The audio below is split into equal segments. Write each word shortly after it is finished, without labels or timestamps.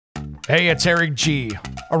Hey, it's Eric G.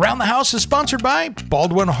 Around the House is sponsored by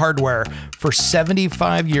Baldwin Hardware. For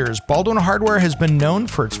 75 years, Baldwin Hardware has been known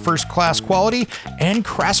for its first-class quality and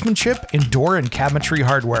craftsmanship in door and cabinetry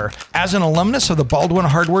hardware. As an alumnus of the Baldwin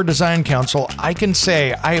Hardware Design Council, I can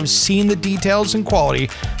say I have seen the details and quality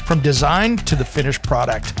from design to the finished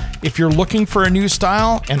product. If you're looking for a new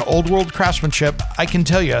style and old-world craftsmanship, I can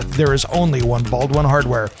tell you there is only one Baldwin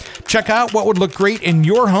Hardware. Check out what would look great in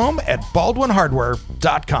your home at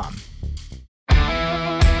baldwinhardware.com.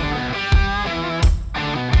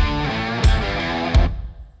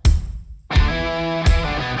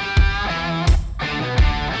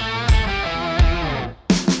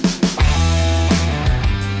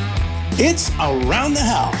 It's Around the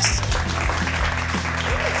House.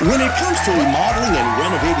 When it comes to remodeling and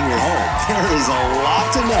renovating your home, there is a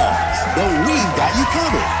lot to know, but we've got you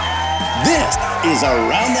covered. This is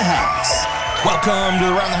Around the House. Welcome to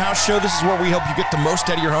the Around the House show. This is where we help you get the most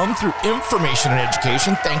out of your home through information and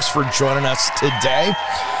education. Thanks for joining us today.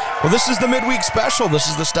 Well, this is the midweek special. This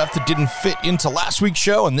is the stuff that didn't fit into last week's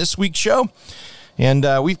show and this week's show. And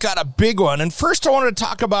we've got a big one. And first, I wanted to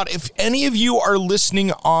talk about if any of you are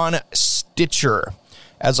listening on Stitcher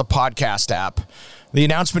as a podcast app. The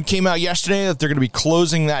announcement came out yesterday that they're going to be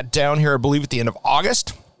closing that down here, I believe, at the end of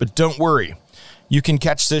August. But don't worry. You can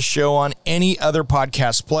catch this show on any other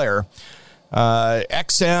podcast player.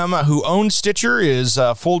 XM, who owns Stitcher, is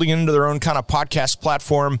folding into their own kind of podcast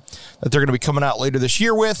platform that they're going to be coming out later this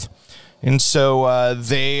year with. And so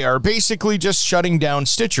they are basically just shutting down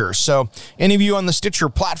Stitcher. So any of you on the Stitcher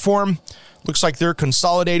platform, looks like they're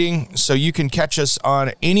consolidating, so you can catch us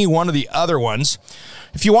on any one of the other ones.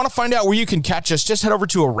 If you want to find out where you can catch us, just head over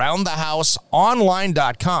to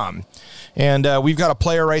aroundthehouseonline.com. And we've got a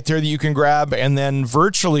player right there that you can grab, and then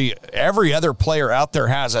virtually every other player out there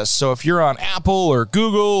has us. So if you're on Apple or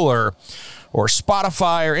Google or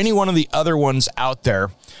Spotify or any one of the other ones out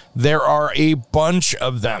there, there are a bunch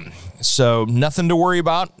of them. So nothing to worry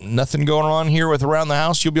about, nothing going on here with Around the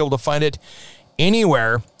House. You'll be able to find it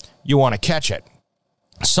anywhere you want to catch it.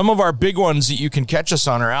 Some of our big ones that you can catch us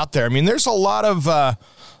on are out there. I mean, there's a lot of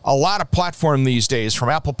platform these days, from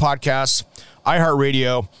Apple Podcasts,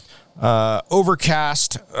 iHeartRadio,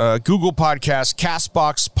 Overcast, Google Podcasts,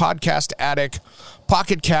 CastBox, Podcast Addict,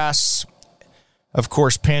 Pocket Casts, of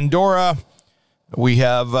course, Pandora. We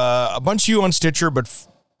have a bunch of you on Stitcher, but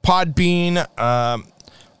Podbean, iVox,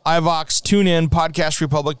 TuneIn, Podcast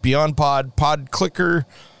Republic, Beyond Pod, Podkicker,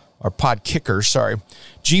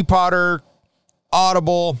 Gpodder,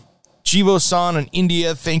 Audible, Jivosan in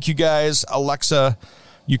India. Thank you guys. Alexa,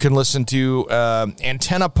 you can listen to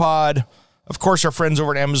AntennaPod. Of course, our friends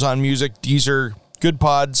over at Amazon Music, Deezer, Good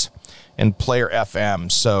Pods, and Player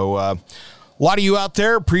FM. So a lot of you out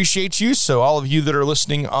there, appreciate you. So all of you that are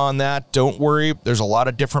listening on that, don't worry. There's a lot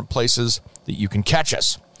of different places that you can catch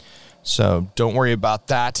us. So don't worry about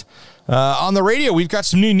that. On the radio, we've got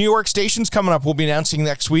some new New York stations coming up. We'll be announcing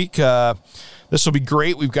next week. This will be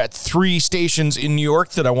great. We've got 3 stations in New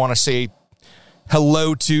York that I want to say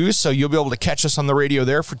hello to. So you'll be able to catch us on the radio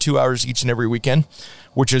there for 2 hours each and every weekend,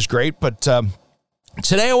 which is great. But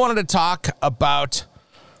today I wanted to talk about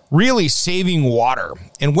really saving water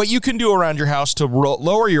and what you can do around your house to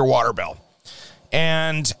lower your water bill.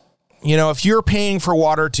 And, you know, if you're paying for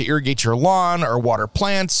water to irrigate your lawn or water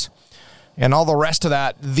plants and all the rest of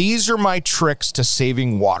that, these are my tricks to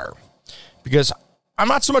saving water. Because I'm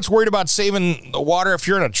not so much worried about saving the water if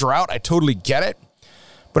you're in a drought. I totally get it.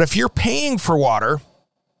 But if you're paying for water,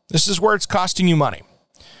 this is where it's costing you money.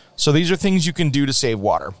 So these are things you can do to save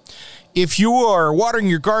water. If you are watering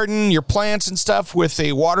your garden, your plants and stuff with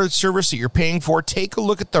a water service that you're paying for, take a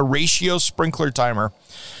look at the Ratio Sprinkler Timer.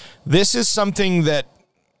 This is something that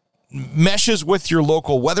meshes with your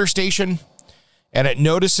local weather station, and it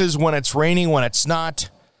notices when it's raining, when it's not,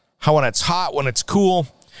 how when it's hot, when it's cool,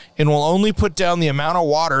 and will only put down the amount of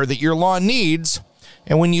water that your lawn needs.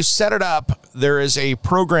 And when you set it up, there is a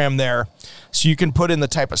program there so you can put in the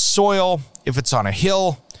type of soil, if it's on a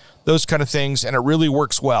hill, those kind of things, and it really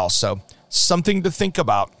works well. So something to think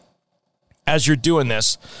about as you're doing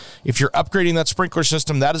this. If you're upgrading that sprinkler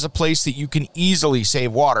system, that is a place that you can easily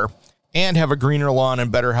save water and have a greener lawn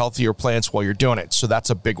and better, healthier plants while you're doing it. So that's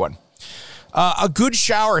a big one. A good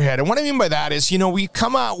shower head. And what I mean by that is, you know, we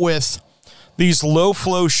come out with these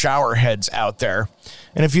low-flow shower heads out there.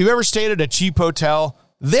 And if you've ever stayed at a cheap hotel,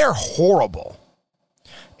 they're horrible.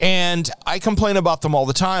 And I complain about them all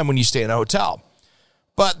the time when you stay in a hotel.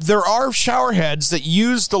 But there are shower heads that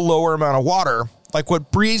use the lower amount of water, like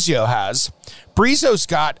what Brizo has. Brizo's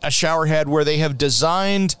got a shower head where they have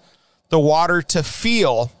designed the water to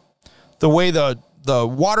feel the way the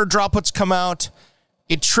water droplets come out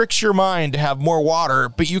it tricks your mind to have more water,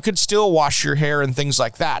 but you could still wash your hair and things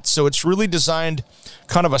like that. So it's really designed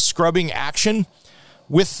kind of a scrubbing action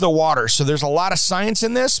with the water. So there's a lot of science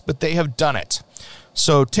in this, but they have done it.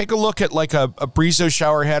 So take a look at like a Brizo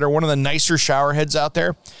shower head or one of the nicer shower heads out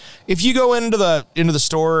there. If you go into the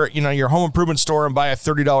store, your home improvement store, and buy a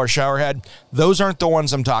 $30 shower head, those aren't the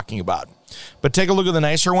ones I'm talking about. But take a look at the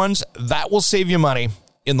nicer ones. That will save you money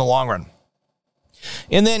in the long run.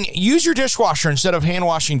 And then use your dishwasher instead of hand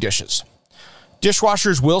washing dishes.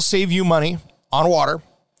 Dishwashers will save you money on water.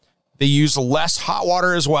 They use less hot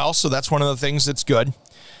water as well, so that's one of the things that's good.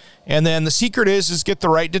 And then the secret is get the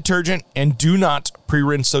right detergent and do not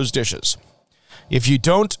pre-rinse those dishes. If you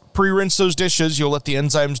don't pre-rinse those dishes, you'll let the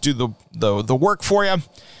enzymes do the work for you.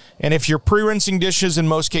 And if you're pre-rinsing dishes, in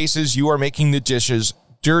most cases, you are making the dishes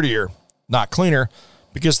dirtier, not cleaner,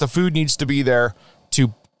 because the food needs to be there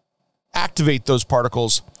to activate those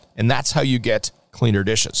particles, and that's how you get cleaner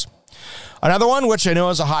dishes. Another one, which I know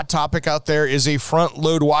is a hot topic out there, is a front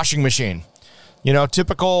load washing machine.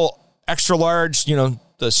 Typical extra large,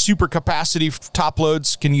 the super capacity top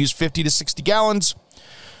loads can use 50 to 60 gallons,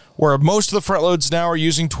 where most of the front loads now are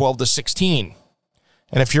using 12 to 16.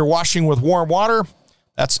 And if you're washing with warm water,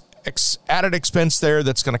 that's added expense there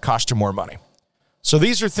that's going to cost you more money. So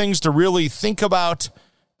these are things to really think about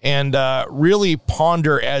and really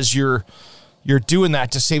ponder as you're doing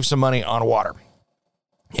that to save some money on water.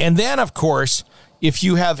 And then, of course, if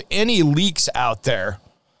you have any leaks out there,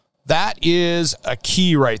 that is a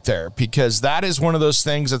key right there, because that is one of those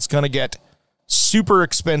things that's going to get super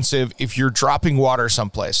expensive if you're dropping water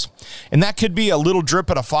someplace. And that could be a little drip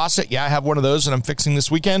at a faucet. Yeah, I have one of those that I'm fixing this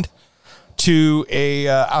weekend. To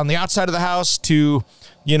on the outside of the house, to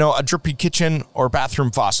a drippy kitchen or bathroom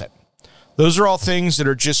faucet. Those are all things that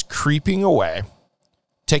are just creeping away,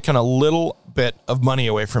 taking a little bit of money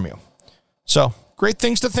away from you. So great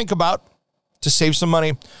things to think about to save some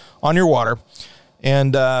money on your water.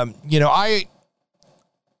 And,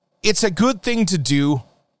 it's a good thing to do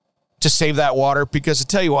to save that water, because I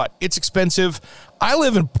tell you what, it's expensive. I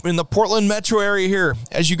live in the Portland metro area here.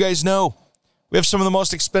 As you guys know, we have some of the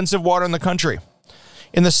most expensive water in the country.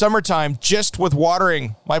 In the summertime, just with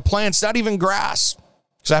watering my plants, not even grass,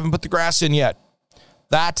 because I haven't put the grass in yet,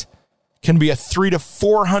 that can be a $300 to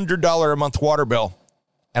 $400 a month water bill.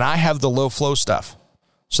 And I have the low flow stuff.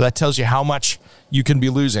 So that tells you how much you can be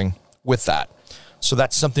losing with that. So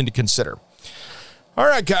that's something to consider. All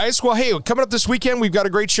right, guys. Well, hey, coming up this weekend, we've got a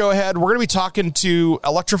great show ahead. We're going to be talking to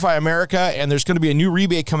Electrify America, and there's going to be a new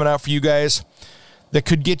rebate coming out for you guys that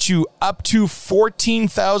could get you up to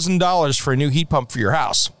 $14,000 for a new heat pump for your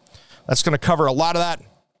house. That's going to cover a lot of that,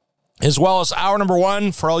 as well as hour number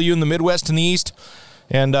one for all you in the Midwest and the East.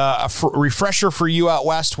 And a refresher for you out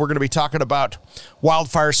west, we're going to be talking about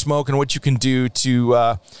wildfire smoke and what you can do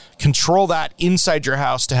to control that inside your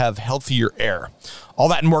house to have healthier air. All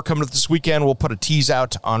that and more coming up this weekend. We'll put a tease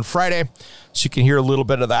out on Friday so you can hear a little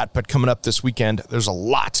bit of that. But coming up this weekend, there's a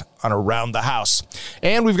lot on Around the House.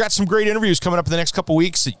 And we've got some great interviews coming up in the next couple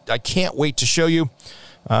weeks. I can't wait to show you.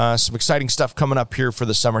 Some exciting stuff coming up here for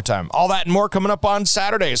the summertime. All that and more coming up on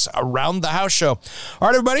Saturdays, Around the House show. All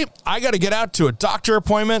right, everybody, I got to get out to a doctor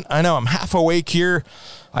appointment. I know I'm half awake here.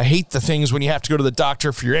 I hate the things when you have to go to the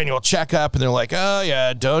doctor for your annual checkup, and they're like, oh,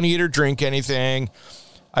 yeah, don't eat or drink anything.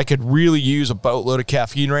 I could really use a boatload of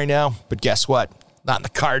caffeine right now, but guess what? Not in the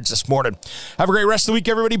cards this morning. Have a great rest of the week,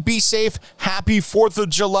 everybody. Be safe. Happy 4th of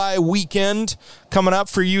July weekend coming up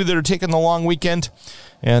for you that are taking the long weekend.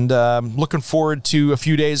 And looking forward to a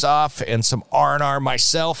few days off and some R&R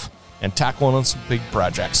myself and tackling on some big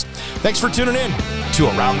projects. Thanks for tuning in to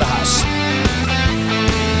Around the House.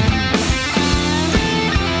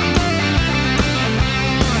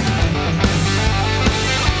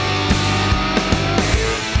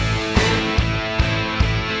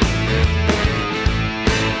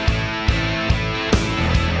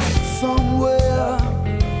 Somewhere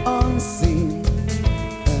unseen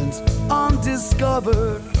and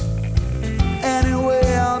undiscovered,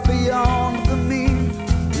 anywhere beyond the mean.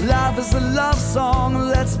 Life is a love song,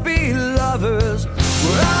 let's be lovers.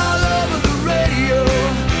 We're all over the radio.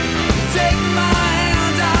 Take my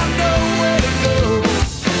hand, I know where to go.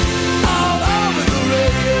 All over the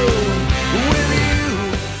radio with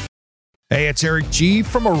you. Hey, it's Eric G.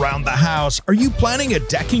 from Around the House. Are you planning a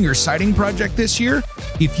decking or siding project this year?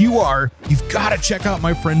 If you are, you've got to check out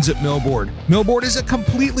my friends at Millboard. Millboard is a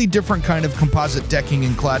completely different kind of composite decking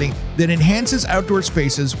and cladding that enhances outdoor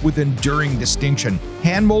spaces with enduring distinction.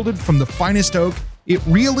 Hand-molded from the finest oak It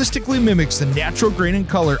realistically mimics the natural grain and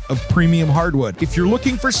color of premium hardwood. If you're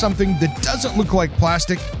looking for something that doesn't look like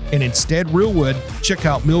plastic and instead real wood, check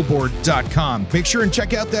out millboard.com. Make sure and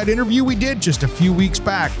check out that interview we did just a few weeks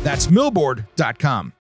back. That's millboard.com.